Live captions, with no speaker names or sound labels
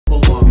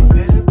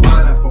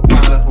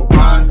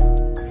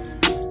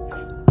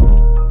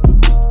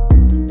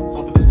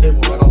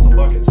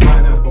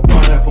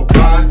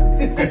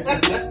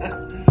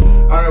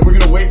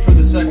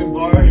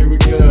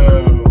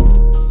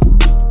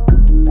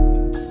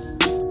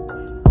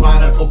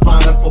Pineapple,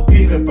 pineapple,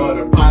 peanut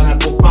butter,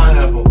 pineapple,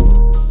 pineapple.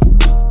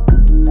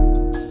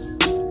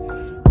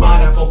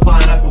 Pineapple,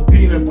 pineapple,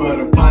 peanut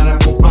butter,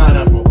 pineapple,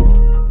 pineapple.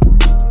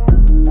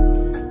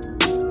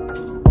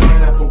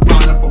 Pineapple,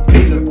 pineapple,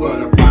 peanut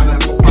butter,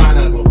 pineapple,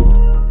 pineapple.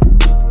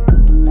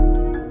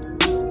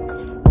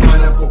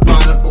 Pineapple,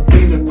 pineapple,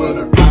 peanut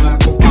butter,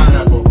 pineapple,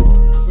 pineapple.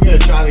 We're gonna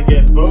try to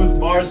get both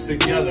bars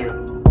together.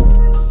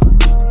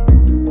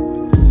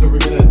 So we're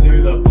gonna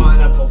do the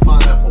pineapple,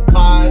 pineapple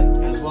pie,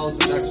 as well as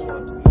the next one.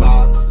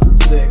 5,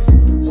 6,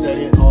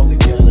 say it all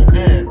together.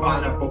 And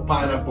pineapple,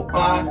 pineapple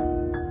pie.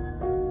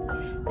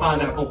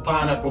 Pineapple,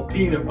 pineapple,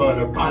 peanut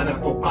butter,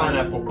 pineapple,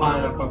 pineapple,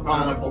 pineapple,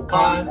 pineapple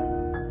pie.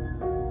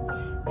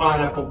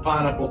 Pineapple,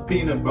 pineapple,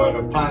 peanut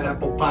butter,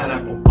 pineapple,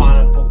 pineapple,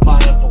 pineapple,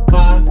 pineapple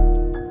pie.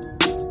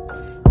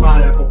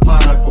 Pineapple,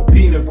 pineapple,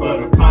 peanut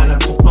butter,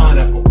 pineapple,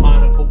 pineapple,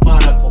 pineapple,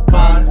 pineapple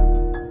pie.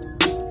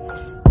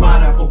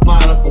 Pineapple,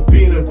 pineapple,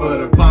 peanut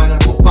butter,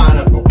 pineapple,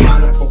 pineapple,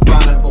 pineapple,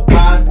 pineapple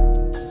pie.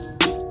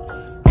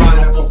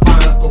 Pineapple,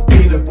 pineapple,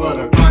 peanut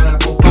butter,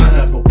 pineapple,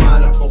 pineapple,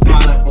 pineapple,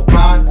 pineapple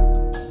pie.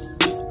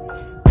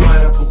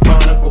 Pineapple,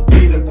 pineapple,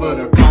 peanut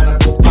butter,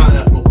 pineapple,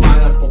 pineapple,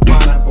 pineapple,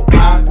 pineapple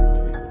pie.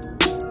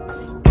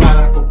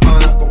 Pineapple,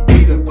 pineapple,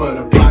 peanut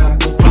butter,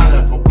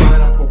 pineapple, pineapple,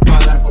 pineapple,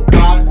 pineapple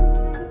pie.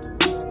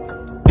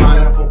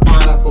 Pineapple,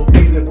 pineapple,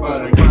 peanut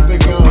butter, keep it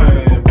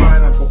going.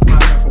 Pineapple,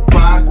 pineapple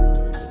pie.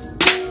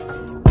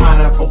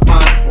 Pineapple,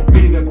 pineapple,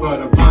 peanut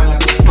butter,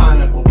 pineapple,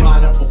 pineapple,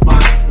 pineapple,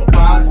 pineapple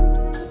pie.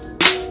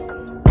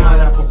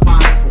 Pineapple,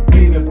 pineapple,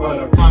 peanut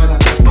butter,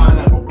 pineapple,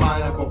 pineapple,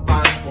 pineapple,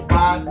 pineapple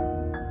pie.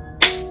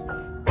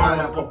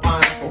 Pineapple,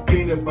 pineapple,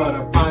 peanut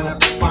butter,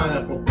 pineapple,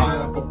 pineapple,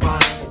 pineapple,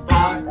 pineapple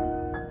pie.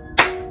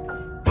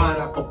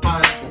 Pineapple,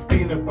 pineapple,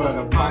 peanut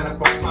butter,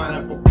 pineapple,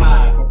 pineapple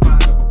pie.